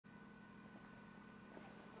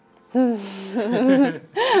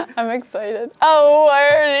I'm excited. Oh,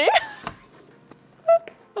 I already.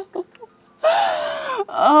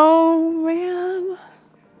 Oh, man.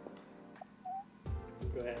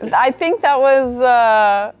 Go ahead. I think that was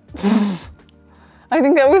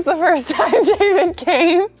the first time David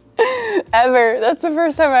came ever. That's the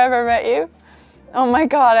first time I ever met you. Oh my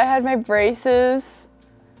God, I had my braces.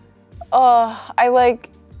 Oh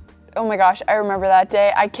my gosh, I remember that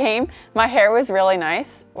day. I came, my hair was really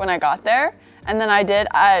nice when I got there. And then I did,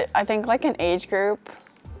 I think like an age group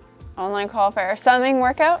online qualifier, something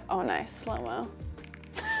workout. Oh nice, slow-mo.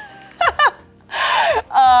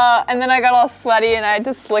 And then I got all sweaty and I had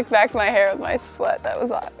to slick back my hair with my sweat. That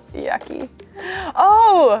was yucky.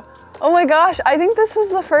 Oh my gosh, I think this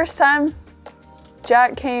was the first time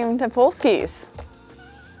Jack came to Polsky's.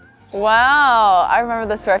 Wow, I remember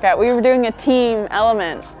this workout. We were doing a team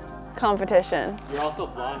element competition. You're also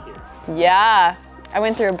blonde here. Yeah, I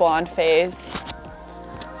went through a blonde phase.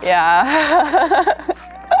 Yeah.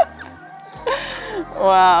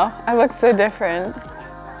 Wow, I look so different.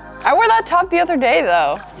 I wore that top the other day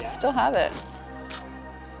though. Yeah. Still have it.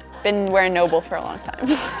 Been wearing Noble for a long time.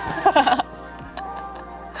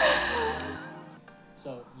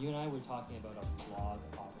 So you and I were talking about a vlog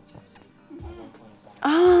opportunity at one point in time.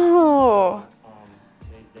 Oh.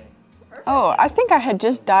 Today's day. Oh, I think I had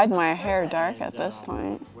just dyed my hair dark at this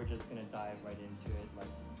point. We're just gonna dive right into it, like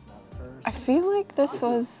not first. I feel like this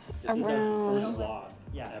was This is our first around. vlog.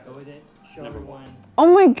 Yeah, go with it. Show everyone.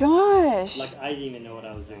 Oh my gosh. Like I didn't even know what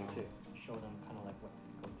I was doing too. Show them kind of like what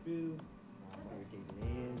you go through, what your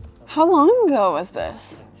day-to-day is. Stuff How long ago was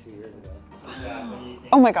this? like 2 years ago. Yeah. What do you think?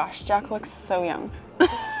 Oh my gosh, Jack looks so young.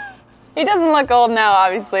 He doesn't look old now,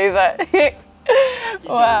 obviously, but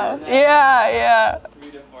wow. Yeah.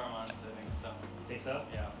 3 to 4 months, I think so. You think so?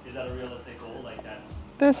 Yeah. Is that a realistic goal? Like that's.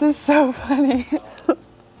 This is so funny. No,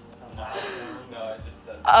 I just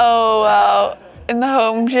said. Oh wow. In the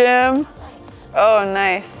home gym. Oh,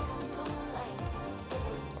 nice.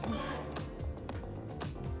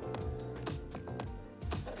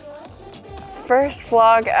 First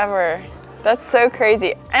vlog ever. That's so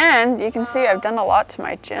crazy. And you can see I've done a lot to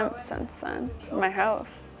my gym since then, my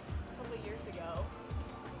house. A couple of years ago.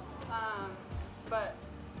 But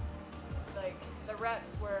like the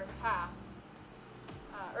reps were half.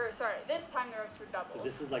 Or sorry, this time the reps were double. So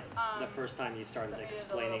this is like the first time you started so it made it a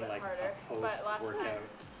explaining little bit like harder. a But last post-workout. time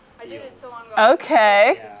I did it so long ago.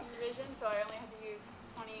 Okay. Yeah. Division, so I only had to use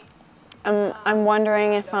 20. I'm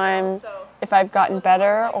wondering if I've gotten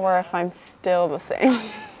better or if I'm still the same.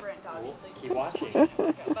 Sprint, obviously. Keep watching.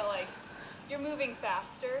 But like, you're moving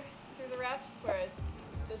faster through the reps, whereas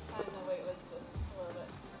this time the weight was just a little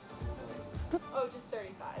bit. Oh, just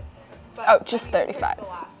 35s. But, Oh, just compared to 35s. The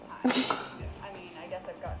last time. I mean, I guess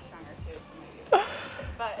I've got stronger too, so maybe it's not the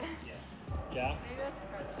same. But Yeah. maybe that's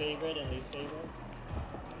part of it. Favorite and least favorite?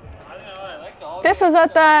 I don't know, I like all. This was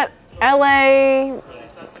at that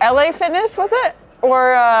LA Fitness, was it?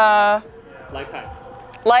 Or Lifetime.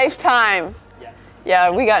 Lifetime. Yeah. Yeah,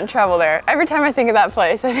 we got in trouble there. Every time I think of that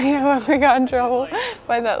place, I think of when we got in trouble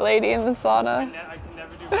by that lady in the sauna. I can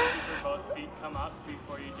never do burpees where both feet come up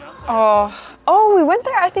before you jump. Oh, we went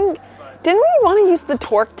there, I think, didn't we want to use the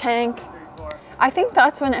torque tank? 3, 4. I think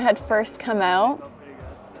that's when it had first come out. Pretty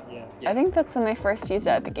good. Yeah. I think that's when they first used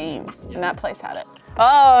it at the games, and that place had it.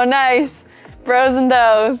 Oh, nice. Bros and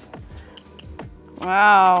does.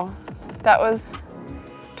 Wow. That was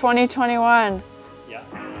 2021. Yeah.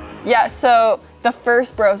 Yeah, so the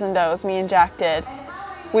first Bros and Does me and Jack did,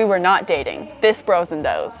 we were not dating. This Bros and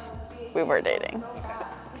Does, we were dating.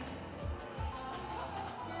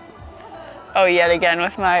 Oh, yet again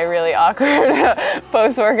with my really awkward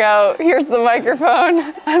post-workout. Here's the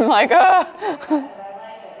microphone. I'm like, oh.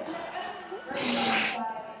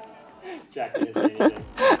 Jack didn't say anything.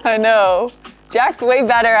 I know. Jack's way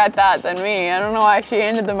better at that than me. I don't know why she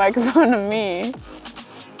handed the microphone to me.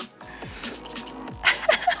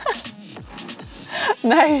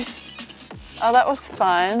 Nice. Oh, that was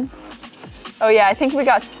fun. Oh yeah, I think we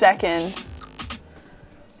got second.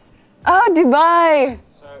 Oh, Dubai.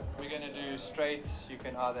 So we're going to do straights. You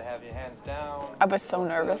can either have your hands down. I was so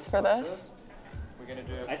nervous for this. We're going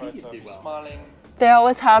to do I a think you photo did of you well. smiling. They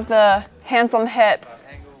always have the hands on the hips,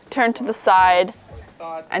 Angle. turn to the side,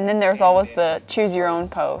 Side. and then there's always the choose your own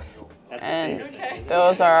pose. That's your And favorite thing.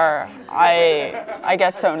 those are, I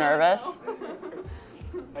get so nervous.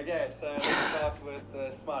 Okay, so let's start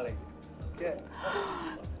with smiling. Okay.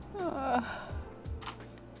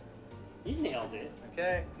 You nailed it.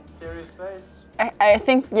 Okay, serious face. I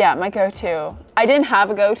think, yeah, my go-to. I didn't have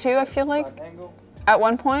a go-to, I feel like, Side angle. at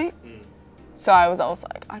one point. Mm. So I was always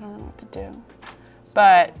like, I don't know what to do.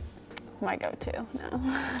 But my go-to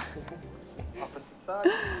now. Opposite side.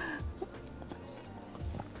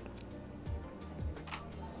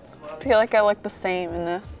 I feel like I look the same in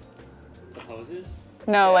this. The poses?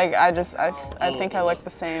 No, like I think I look the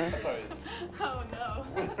same. Pose. Oh no.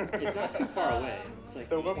 It's not too far away. It's like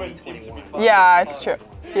The women seem to be 2021. fine. Yeah, it's true.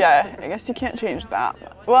 Yeah, I guess you can't change that.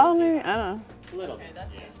 Well, maybe, I don't know. A little bit.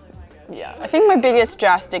 Yeah, I think my biggest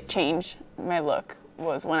drastic change in my look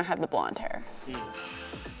was when I had the blonde hair.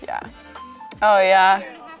 Yeah. Oh yeah.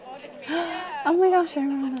 Oh my gosh, I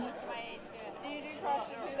remember that.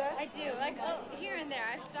 I do, like here and there.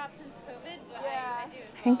 I've stopped since COVID, but I do.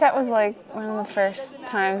 I think that was like one of the first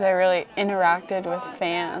times I really interacted with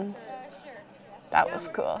fans. That was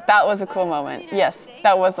cool. That was a cool moment. Yes,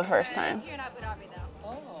 that was the first time You're not Abu Dhabi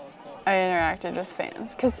though. I interacted with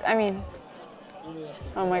fans. Cause I mean,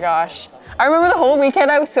 oh my gosh. I remember the whole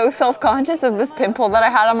weekend I was so self-conscious of this pimple that I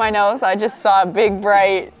had on my nose. I just saw a big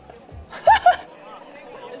bright. This is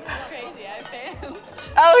crazy. I have fans.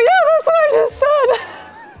 Oh yeah, that's what I just said.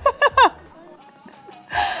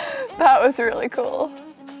 That was really cool.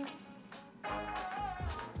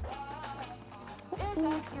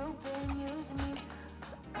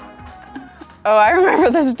 Oh, I remember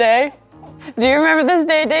this day. Do you remember this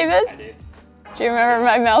day, David? I do. Do you remember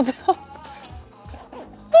my meltdown?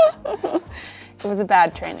 It was a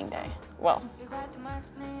bad training day. Well,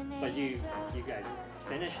 But you guys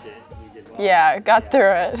finished it. You did well. yeah, got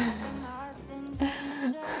through it.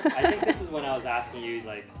 I think this is when I was asking you,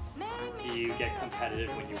 like, do you get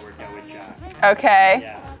competitive when you work out with Jack? Okay.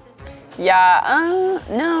 Yeah. Yeah,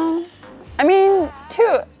 no. I mean,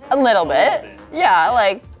 a little bit. Yeah,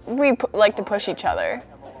 like, we like to push each other.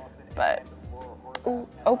 But, ooh,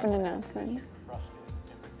 open announcement.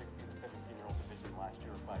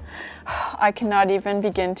 I cannot even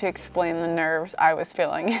begin to explain the nerves I was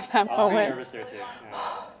feeling in that I was pretty moment. nervous there too. Yeah.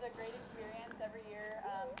 It's a great experience every year.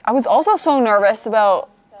 I was also so nervous about,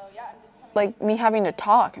 like, me having to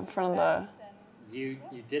talk in front of the... You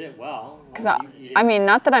did it well. Because You I didn't- mean,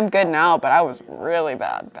 not that I'm good now, but I was really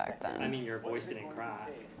bad back then. I mean, your voice didn't crack.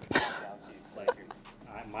 Like,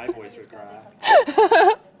 my voice would crack.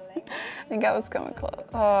 I think I was coming close.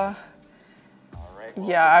 Oh,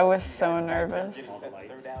 yeah, I was so nervous. All the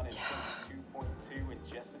lights. Throw down in 22.2 in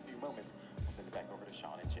just a few moments. We'll send it back over to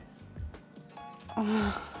Sean and Chase.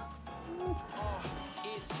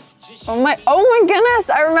 Oh my goodness,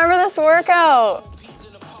 I remember this workout.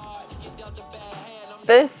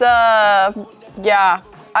 This, yeah,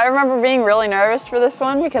 I remember being really nervous for this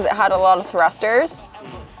one because it had a lot of thrusters.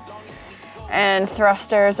 And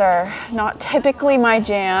thrusters are not typically my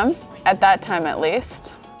jam, at that time at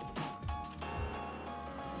least.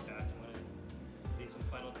 Jack, you want to say some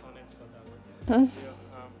final comments about that workout?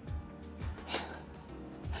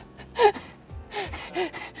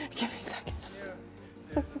 Give me a second.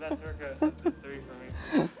 It's the best workout since the 3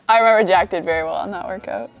 for me. I remember Jack did very well on that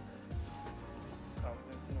workout.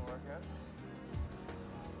 Confidence in a workout.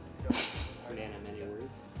 Man of many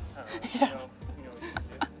words. I don't know. You know what you can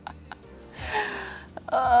do.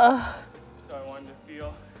 So I wanted to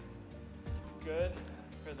feel good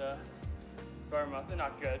for the bar muscle.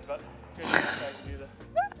 Not good, but good enough so I could do the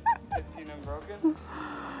 15 unbroken.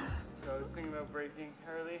 So I was thinking about breaking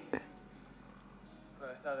early, but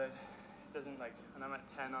I thought it doesn't, like, when I'm at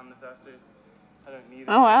 10 on the thrusters, I don't need it.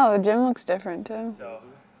 Oh wow, the gym looks different too. So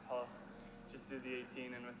I'll just do the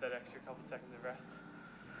 18 and with that extra couple seconds of rest,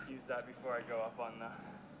 use that before I go up on the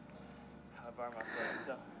bar muscle.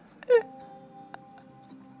 So.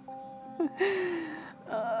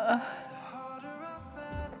 Oh,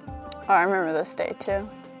 I remember this day too.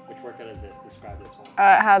 Which workout is this? Describe this one.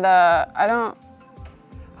 It had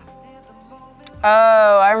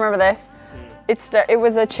oh, I remember this. It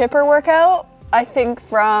was a chipper workout, I think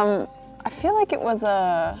I feel like it was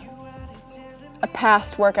a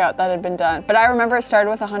past workout that had been done. But I remember it started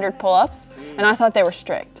with 100 pull-ups, and I thought they were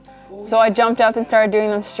strict. So I jumped up and started doing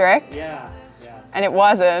them strict, Yeah. and it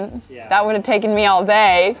wasn't. Yeah. That would have taken me all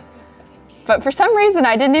day. But for some reason,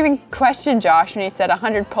 I didn't even question Josh when he said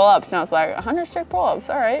 100 pull-ups, and I was like, 100 strict pull-ups,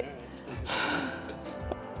 all right.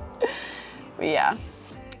 But yeah,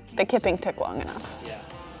 the kipping took long enough. Yeah.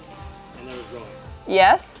 And there was rowing.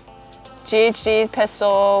 Yes, GHDs,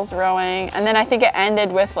 pistols, rowing, and then I think it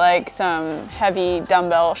ended with like some heavy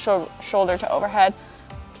dumbbell shoulder to overhead.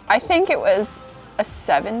 I think it was a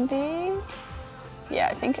 70. Yeah,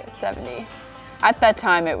 I think it's 70. At that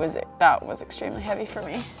time, that was extremely heavy for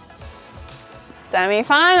me.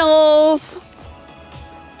 Semifinals.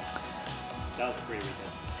 That was a great weekend.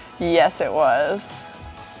 Yes, it was.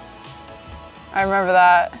 I remember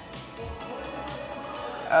that.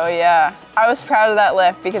 Oh yeah. I was proud of that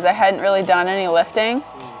lift because I hadn't really done any lifting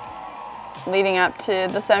leading up to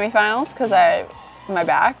the semifinals because my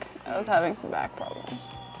back, I was having some back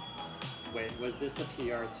problems. Wait, was this a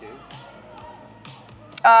PR too?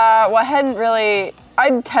 Well, I hadn't really,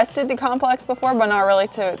 I'd tested the complex before, but not really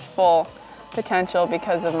to its full potential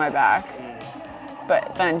because of my back.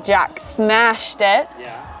 But then Jack smashed it.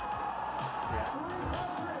 Yeah.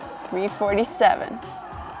 347.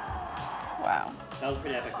 Wow. That was a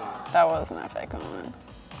pretty epic moment. That was an epic moment.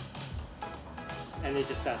 And they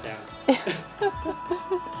just sat down.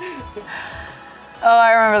 Oh,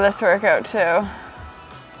 I remember this workout too.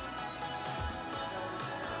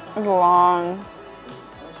 It was long.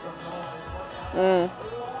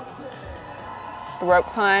 Rope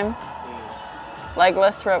climb,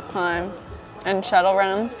 legless rope climb, and shuttle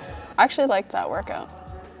runs. I actually liked that workout.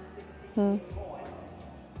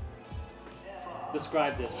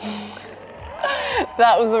 Describe this.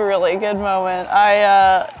 That was a really good moment.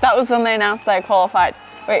 That was when they announced that I qualified.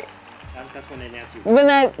 Wait. That's when they announced you.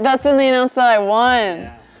 That's when they announced that I won.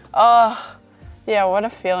 Yeah. Oh, yeah, what a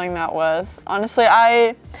feeling that was. Honestly,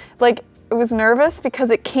 I was nervous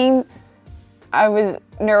because I was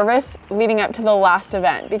nervous leading up to the last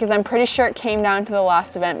event because I'm pretty sure it came down to the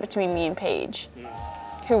last event between me and Paige,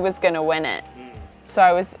 who was gonna win it. So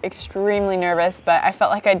I was extremely nervous, but I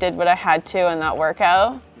felt like I did what I had to in that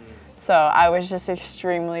workout. So I was just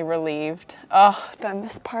extremely relieved. Oh, then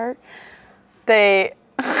this part, they,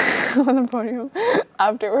 on the podium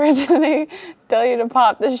afterwards, they tell you to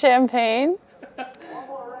pop the champagne.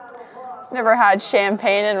 Never had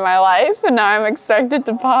champagne in my life, and now I'm expected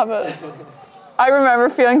to pop it. I remember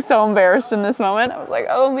feeling so embarrassed in this moment. I was like,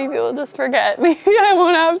 oh, maybe they'll just forget. Maybe I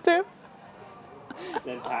won't have to.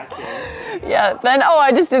 Then packed in. Yeah, then, oh,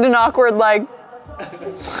 I just did an awkward, like.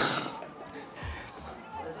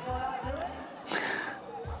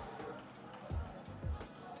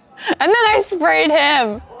 And then I sprayed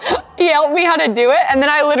him. He helped me how to do it, and then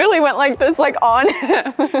I literally went like this, like on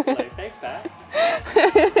him. Like, thanks, Pat.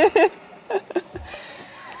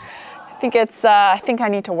 I think I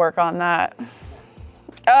need to work on that.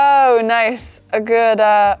 Oh, nice. A good,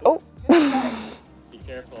 oh. Be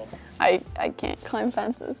careful. I can't climb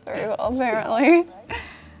fences very well, apparently.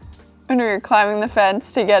 When we were climbing the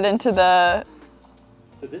fence to get into the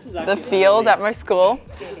field at my school.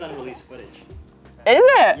 This is unreleased footage. Is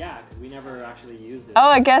it? Yeah, because we never actually used it. Oh,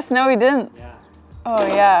 I guess no, we didn't. Yeah. Oh,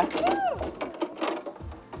 yeah.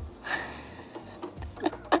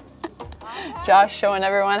 Josh showing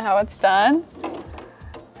everyone how it's done.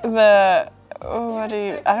 I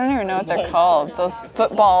don't even know what they're called. Those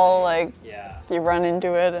football, like, Yeah. you run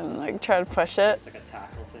into it and like try to push it. It's like a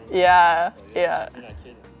tackle thing. Yeah, yeah. You're not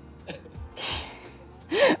kidding.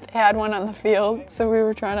 They had one on the field, so we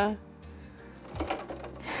were trying to.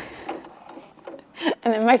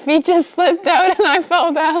 And then my feet just slipped out and I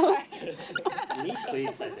fell down. You need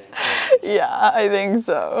cleats, I think. Yeah, I think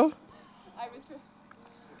so.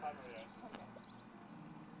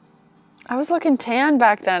 I was looking tan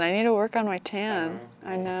back then. I need to work on my tan.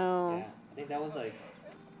 Summer. I know. Yeah. I think that was like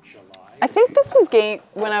July. I think this was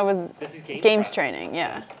when I was This is games prep. training.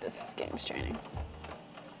 Yeah, this is games training.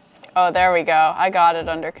 Oh, there we go. I got it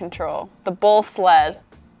under control. The bull sled.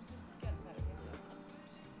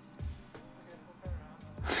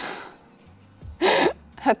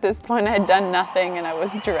 At this point, I had done nothing and I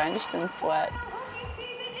was drenched in sweat.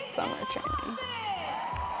 Summer training.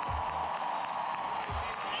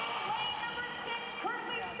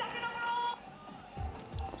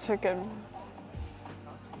 So good.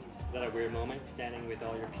 Is that a weird moment, standing with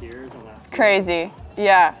all your peers on that? It's crazy.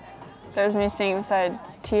 Yeah. There's me standing beside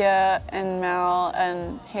Tia and Mal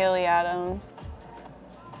and Haley Adams.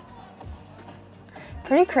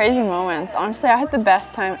 Pretty crazy moments. Honestly, I had the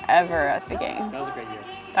best time ever at the games. That was a great year.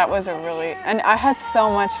 That was and I had so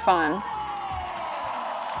much fun.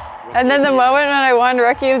 And then the moment when I won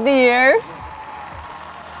Rookie of the Year,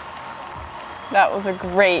 that was a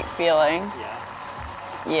great feeling. Yeah.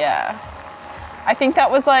 Yeah. I think that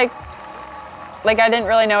was like I didn't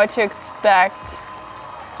really know what to expect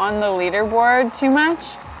on the leaderboard too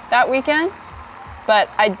much that weekend, but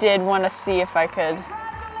I did want to see if I could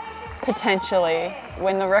potentially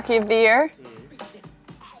win the Rookie of the Year.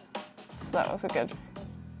 So that was a good,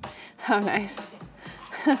 oh nice.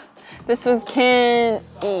 This was Ken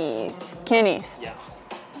East. Yeah.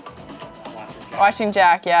 Watching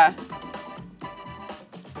Jack, yeah.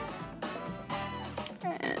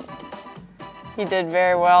 And he did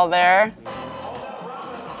very well there.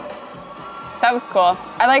 That was cool.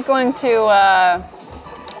 I like going to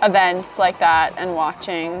events like that and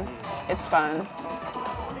watching. It's fun.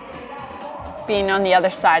 being on the other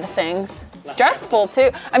side of things. Stressful too.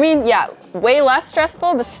 I mean, yeah, way less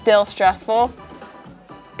stressful, but still stressful.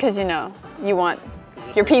 Because, you know, you want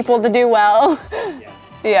your people to do well.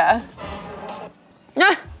 Yes. Yeah.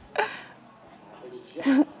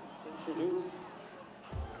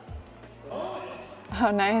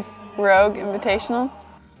 Oh, nice. Rogue Invitational.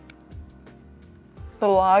 The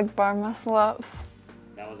log bar muscle ups.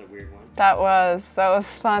 That was a weird one. That was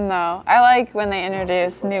fun though. I like when they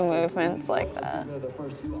introduce new movements like that.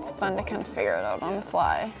 It's fun to kind of figure it out on the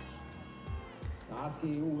fly.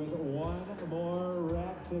 Oski with one more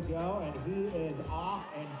rep to go, and he is off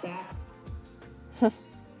and back.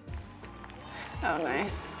 Oh,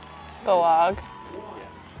 nice. The log.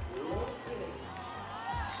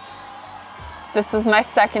 This is my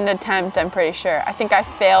second attempt, I'm pretty sure. I think I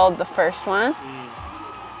failed the first one.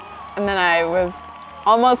 And then I was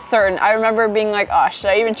almost certain. I remember being like, oh, should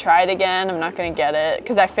I even try it again? I'm not gonna get it.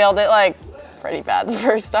 Because I failed it like pretty bad the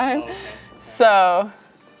first time. Okay. So,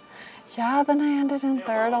 yeah, then I ended in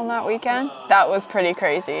third on that weekend. That was pretty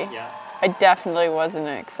crazy. Yeah. I definitely wasn't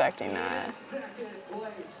expecting that.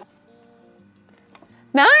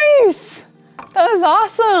 Nice! That was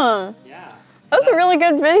awesome. Yeah. That was a really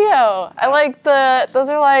good video. I like those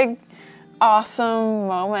are like awesome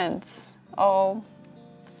moments all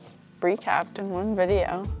recapped in one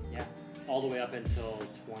video. Yeah. All the way up until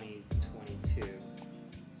 2022.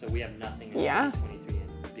 So we have nothing in Yeah. 2023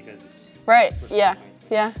 because it's Right, we're still yeah, in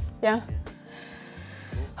 2023. yeah.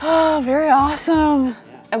 Oh, very awesome. Yeah.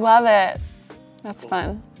 I love it. That's Cool.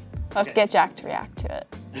 fun. I'll have to Okay. get Jack to react to it.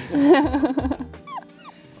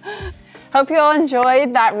 Hope you all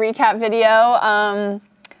enjoyed that recap video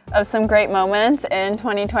of some great moments in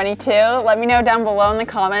 2022. Let me know down below in the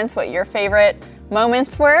comments what your favorite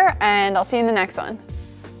moments were, and I'll see you in the next one.